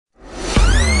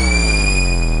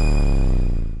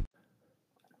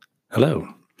Hello.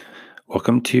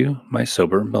 Welcome to my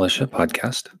Sober Militia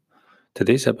podcast.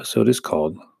 Today's episode is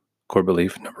called Core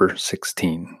Belief number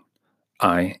 16.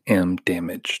 I am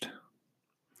damaged.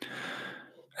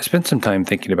 I spent some time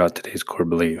thinking about today's core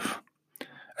belief.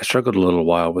 I struggled a little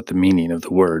while with the meaning of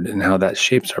the word and how that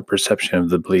shapes our perception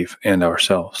of the belief and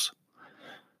ourselves.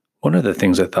 One of the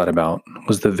things I thought about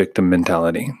was the victim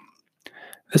mentality.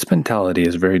 This mentality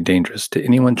is very dangerous to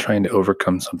anyone trying to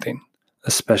overcome something,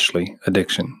 especially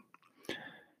addiction.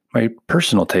 My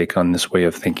personal take on this way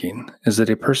of thinking is that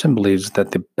a person believes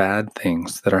that the bad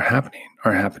things that are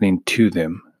happening to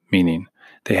them, meaning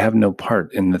they have no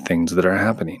part in the things that are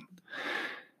happening.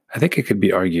 I think it could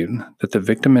be argued that the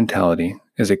victim mentality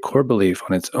is a core belief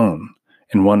on its own,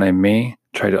 and one I may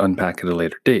try to unpack at a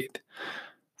later date.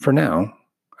 For now,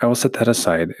 I will set that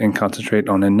aside and concentrate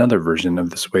on another version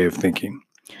of this way of thinking,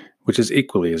 which is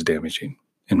equally as damaging,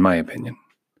 in my opinion.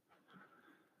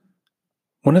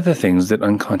 One of the things that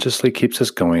unconsciously keeps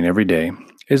us going every day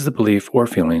is the belief or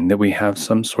feeling that we have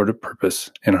some sort of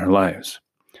purpose in our lives.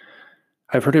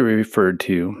 I've heard it referred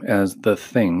to as the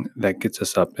thing that gets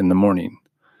us up in the morning.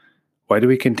 Why do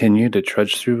we continue to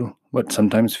trudge through what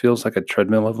sometimes feels like a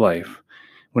treadmill of life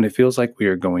when it feels like we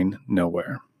are going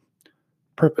nowhere?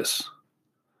 Purpose.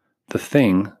 The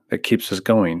thing that keeps us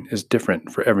going is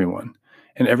different for everyone,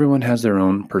 and everyone has their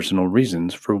own personal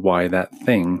reasons for why that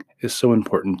thing is so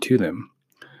important to them.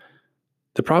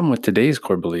 The problem with today's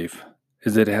core belief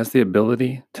is that it has the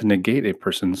ability to negate a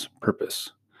person's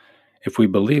purpose. If we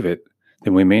believe it,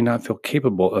 then we may not feel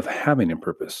capable of having a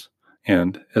purpose.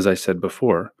 And, as I said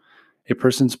before, a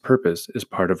person's purpose is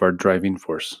part of our driving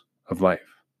force of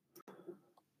life.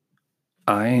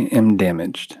 I am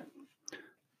damaged.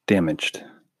 Damaged.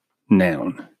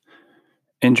 Noun.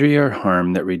 Injury or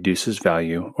harm that reduces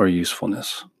value or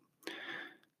usefulness.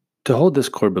 To hold this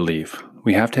core belief,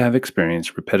 we have to have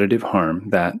experienced repetitive harm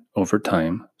that, over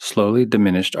time, slowly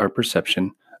diminished our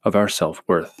perception of our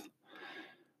self-worth.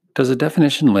 Does the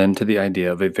definition lend to the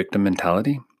idea of a victim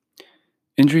mentality?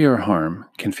 Injury or harm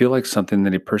can feel like something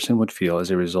that a person would feel as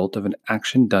a result of an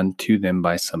action done to them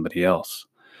by somebody else.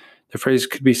 The phrase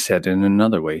could be said in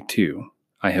another way, too.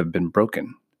 I have been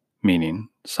broken, meaning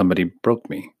somebody broke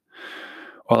me.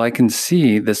 While I can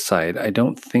see this side, I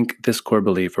don't think this core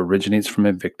belief originates from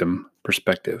a victim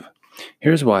perspective.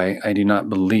 Here's why I do not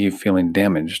believe feeling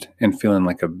damaged and feeling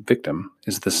like a victim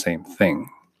is the same thing.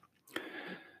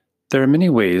 There are many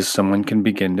ways someone can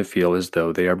begin to feel as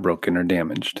though they are broken or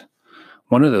damaged.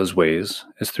 One of those ways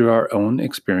is through our own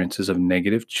experiences of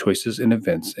negative choices and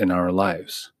events in our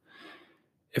lives.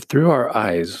 If through our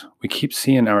eyes we keep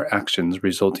seeing our actions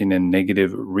resulting in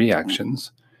negative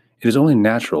reactions, it is only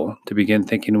natural to begin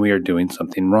thinking we are doing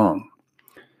something wrong.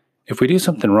 If we do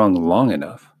something wrong long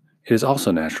enough, it is also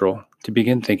natural to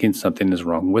begin thinking something is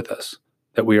wrong with us,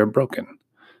 that we are broken,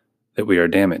 that we are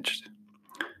damaged.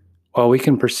 While we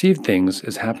can perceive things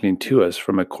as happening to us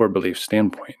from a core belief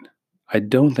standpoint, I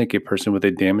don't think a person with a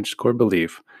damaged core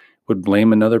belief would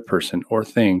blame another person or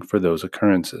thing for those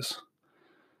occurrences.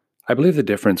 I believe the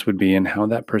difference would be in how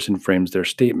that person frames their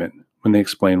statement when they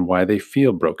explain why they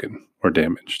feel broken or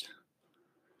damaged.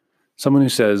 Someone who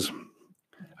says,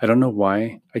 I don't know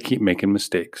why I keep making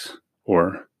mistakes,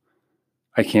 or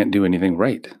I can't do anything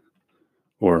right,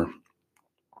 or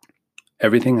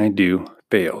everything I do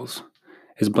fails,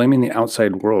 is blaming the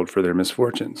outside world for their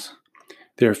misfortunes.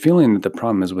 They are feeling that the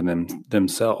problem is within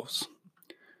themselves.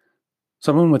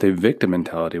 Someone with a victim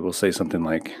mentality will say something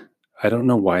like, I don't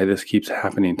know why this keeps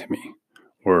happening to me,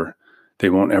 or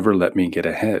they won't ever let me get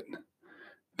ahead.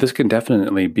 This can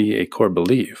definitely be a core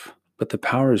belief, but the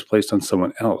power is placed on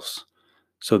someone else,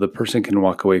 so the person can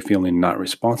walk away feeling not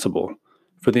responsible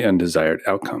for the undesired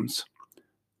outcomes.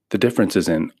 The difference is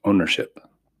in ownership.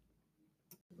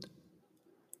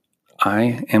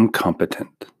 I am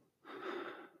competent.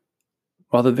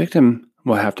 While the victim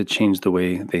will have to change the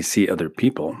way they see other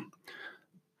people,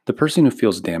 the person who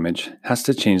feels damage has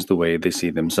to change the way they see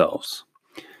themselves.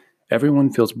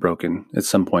 Everyone feels broken at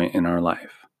some point in our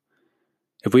life.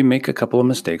 If we make a couple of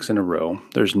mistakes in a row,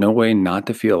 there's no way not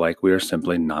to feel like we are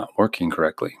simply not working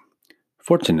correctly.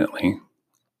 Fortunately,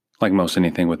 like most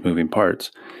anything with moving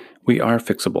parts, we are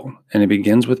fixable, and it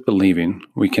begins with believing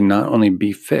we can not only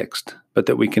be fixed, but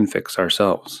that we can fix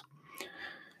ourselves.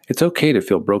 It's okay to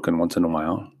feel broken once in a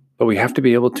while, but we have to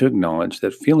be able to acknowledge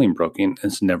that feeling broken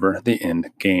is never the end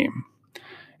game.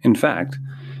 In fact,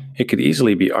 it could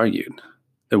easily be argued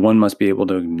that one must be able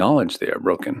to acknowledge they are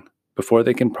broken before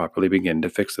they can properly begin to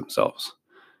fix themselves.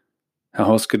 How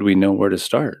else could we know where to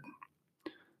start?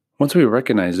 Once we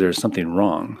recognize there is something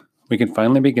wrong, we can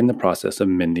finally begin the process of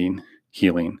mending,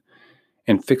 healing,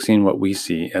 and fixing what we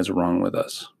see as wrong with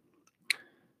us.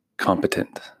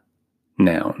 Competent,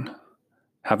 noun,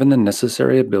 having the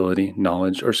necessary ability,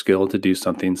 knowledge, or skill to do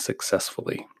something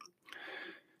successfully.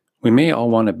 We may all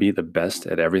want to be the best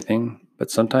at everything, but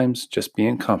sometimes just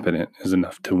being competent is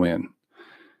enough to win.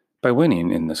 By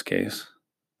winning, in this case,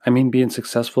 I mean being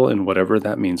successful in whatever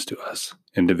that means to us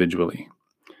individually.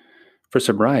 For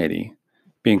sobriety,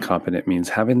 being competent means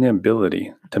having the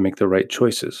ability to make the right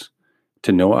choices,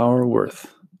 to know our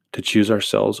worth, to choose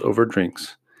ourselves over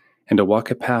drinks, and to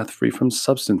walk a path free from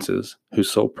substances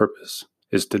whose sole purpose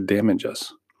is to damage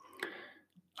us.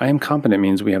 I am competent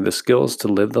means we have the skills to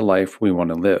live the life we want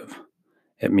to live.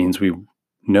 It means we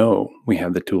know we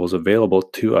have the tools available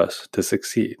to us to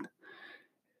succeed.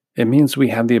 It means we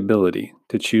have the ability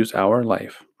to choose our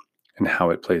life and how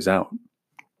it plays out.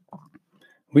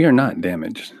 We are not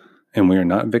damaged, and we are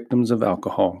not victims of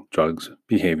alcohol, drugs,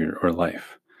 behavior, or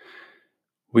life.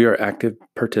 We are active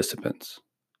participants,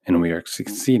 and we are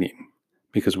succeeding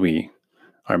because we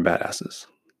are badasses.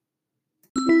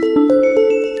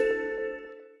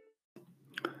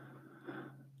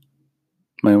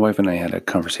 My wife and I had a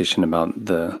conversation about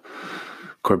the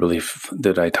core belief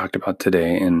that I talked about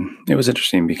today, and it was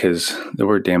interesting because the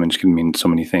word damage can mean so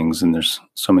many things, and there's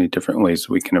so many different ways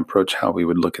we can approach how we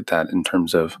would look at that in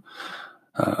terms of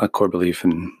a core belief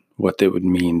and what they would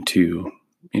mean to,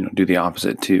 do the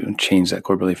opposite, to change that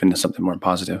core belief into something more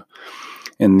positive.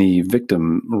 And the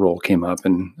victim role came up,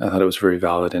 and I thought it was very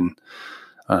valid in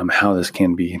how this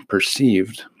can be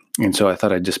perceived. And so I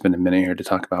thought I'd just spend a minute here to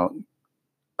talk about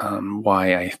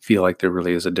why I feel like there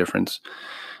really is a difference.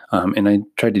 And I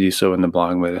tried to do so in the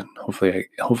blog, but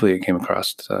hopefully it came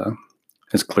across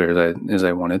as clear as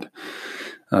I wanted.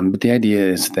 But the idea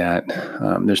is that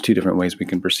there's two different ways we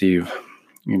can perceive,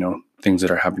 things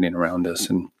that are happening around us.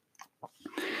 And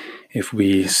if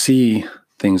we see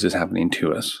things as happening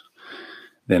to us,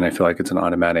 then I feel like it's an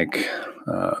automatic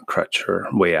crutch or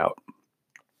way out.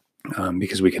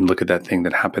 Because we can look at that thing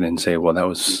that happened and say, well, that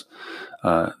was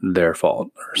their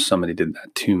fault, or somebody did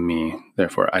that to me,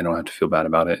 therefore I don't have to feel bad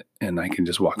about it, and I can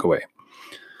just walk away.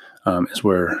 Is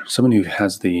where someone who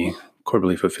has the core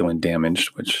belief of feeling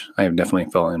damaged, which I have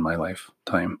definitely felt in my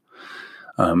lifetime,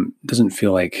 doesn't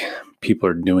feel like people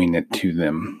are doing it to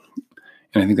them.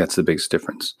 And I think that's the biggest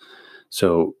difference.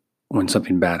 So when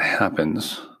something bad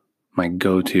happens, my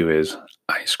go-to is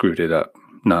I screwed it up,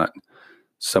 not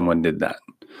someone did that.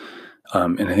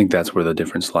 And I think that's where the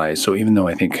difference lies. So even though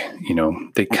I think,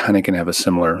 they kind of can have a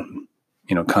similar,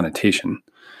 connotation,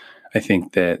 I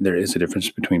think that there is a difference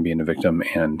between being a victim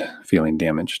and feeling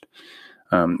damaged.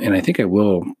 And I think I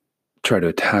will try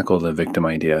to tackle the victim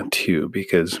idea too,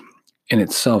 because in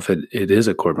itself, it is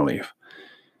a core belief,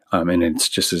 and it's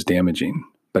just as damaging.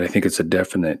 But I think it's a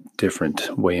definite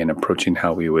different way in approaching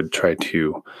how we would try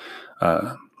to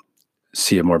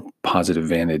see a more positive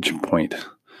vantage point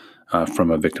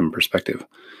from a victim perspective,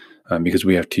 because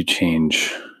we have to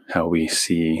change how we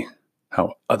see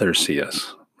how others see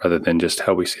us rather than just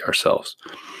how we see ourselves.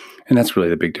 And that's really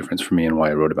the big difference for me and why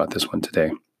I wrote about this one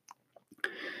today.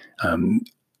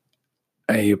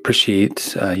 I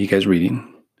appreciate you guys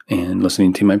reading and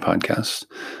listening to my podcast.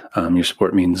 Your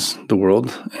support means the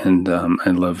world, and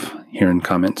I love hearing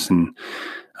comments and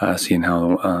seeing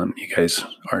how you guys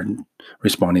are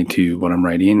responding to what I'm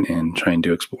writing and trying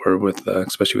to explore with,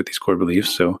 especially with these core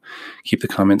beliefs. So keep the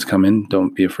comments coming.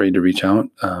 Don't be afraid to reach out.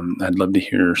 I'd love to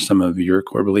hear some of your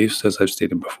core beliefs, as I've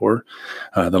stated before.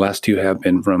 The last two have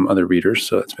been from other readers,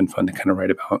 so it's been fun to kind of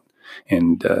write about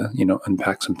and,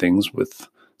 unpack some things with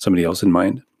somebody else in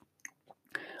mind.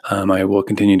 I will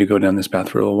continue to go down this path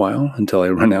for a little while until I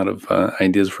run out of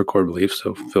ideas for core beliefs,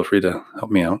 so feel free to help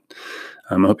me out.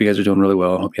 I hope you guys are doing really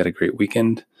well. I hope you had a great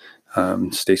weekend.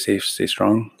 Stay safe, stay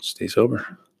strong, stay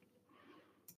sober.